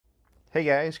Hey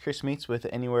guys, Chris Meets with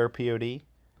AnywherePOD.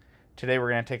 Today we're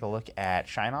going to take a look at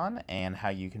ShineOn and how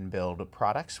you can build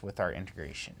products with our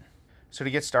integration. So to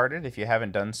get started, if you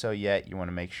haven't done so yet, you want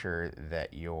to make sure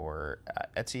that your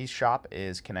Etsy shop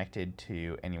is connected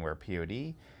to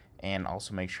AnywherePOD, and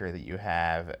also make sure that you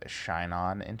have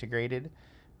ShineOn integrated.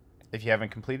 If you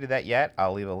haven't completed that yet,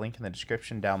 I'll leave a link in the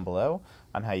description down below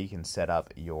on how you can set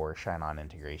up your ShineOn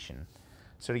integration.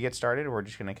 So to get started, we're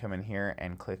just going to come in here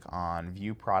and click on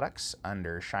View Products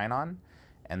under ShineOn,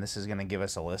 and this is going to give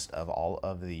us a list of all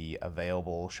of the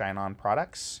available ShineOn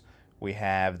products. We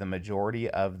have the majority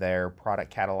of their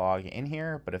product catalog in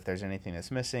here, but if there's anything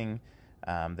that's missing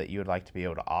that you would like to be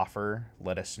able to offer,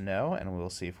 let us know, and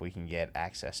we'll see if we can get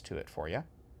access to it for you.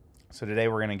 So today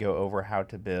we're going to go over how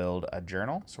to build a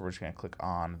journal. So we're just going to click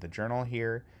on the journal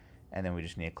here, and then we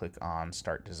just need to click on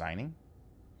Start Designing.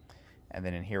 And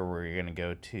then in here we're going to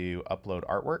go to Upload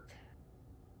Artwork.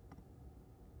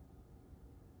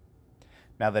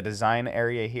 Now the design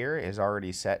area here is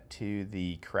already set to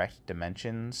the correct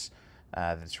dimensions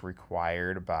that's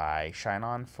required by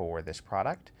ShineOn for this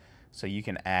product. So you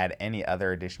can add any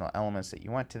other additional elements that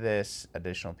you want to this,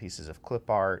 additional pieces of clip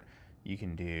art. You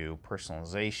can do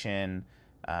personalization,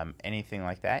 anything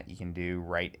like that you can do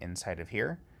right inside of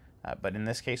here. But in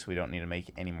this case, we don't need to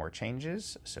make any more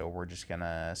changes, so we're just going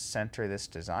to center this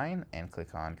design and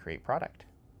click on Create Product.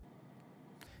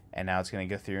 And now it's going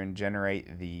to go through and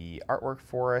generate the artwork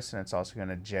for us, and it's also going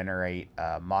to generate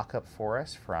a mock-up for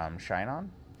us from ShineOn.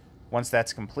 Once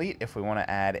that's complete, if we want to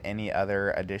add any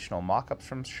other additional mock-ups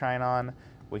from ShineOn,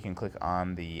 we can click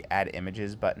on the Add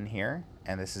Images button here,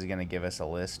 and this is going to give us a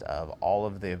list of all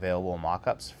of the available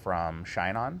mock-ups from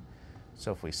ShineOn.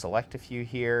 So if we select a few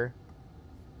here,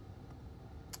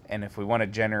 and if we want to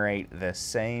generate the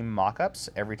same mockups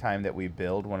every time that we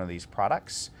build one of these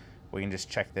products, we can just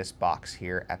check this box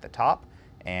here at the top,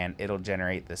 and it'll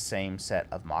generate the same set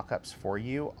of mockups for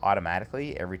you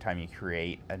automatically every time you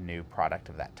create a new product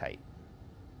of that type.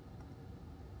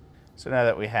 So now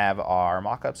that we have our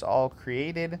mockups all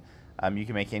created, you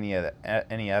can make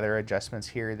any other adjustments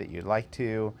here that you'd like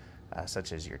to,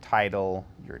 such as your title,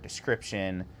 your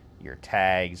description, your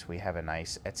tags. We have a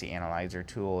nice Etsy Analyzer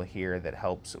tool here that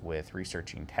helps with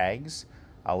researching tags.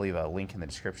 I'll leave a link in the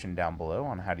description down below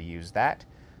on how to use that,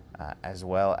 as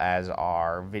well as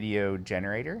our video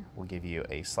generator. We'll give you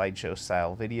a slideshow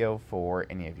style video for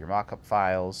any of your mockup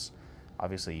files.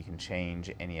 Obviously you can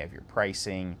change any of your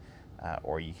pricing,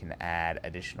 or you can add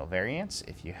additional variants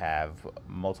if you have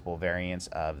multiple variants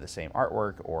of the same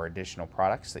artwork or additional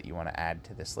products that you want to add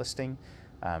to this listing.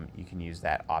 You can use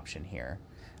that option here.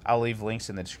 I'll leave links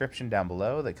in the description down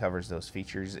below that covers those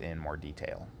features in more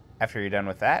detail. After you're done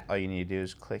with that, all you need to do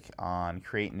is click on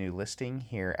Create New Listing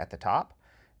here at the top,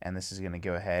 and this is going to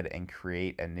go ahead and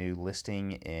create a new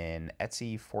listing in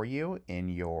Etsy for you in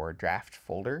your draft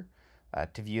folder.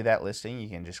 To view that listing, you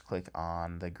can just click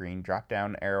on the green drop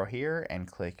down arrow here and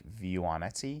click View on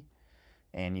Etsy,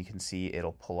 and you can see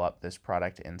it'll pull up this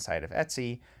product inside of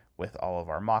Etsy with all of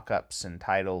our mockups and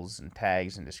titles and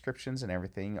tags and descriptions and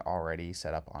everything already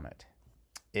set up on it.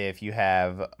 If you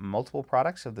have multiple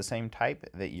products of the same type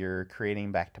that you're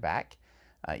creating back to back,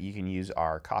 you can use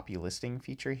our copy listing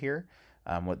feature here.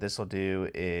 What this will do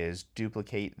is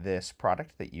duplicate this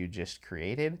product that you just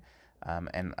created,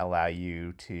 and allow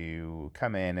you to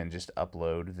come in and just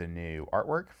upload the new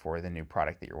artwork for the new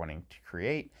product that you're wanting to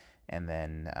create, and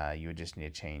then you would just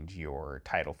need to change your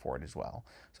title for it as well.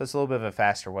 So it's a little bit of a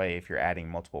faster way if you're adding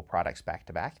multiple products back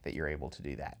to back that you're able to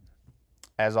do that.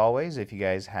 As always, if you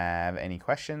guys have any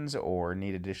questions or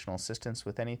need additional assistance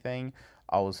with anything,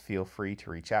 always feel free to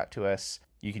reach out to us.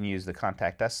 You can use the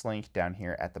Contact Us link down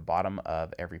here at the bottom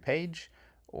of every page,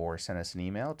 or send us an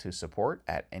email to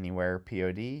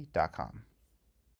support@anywherepod.com.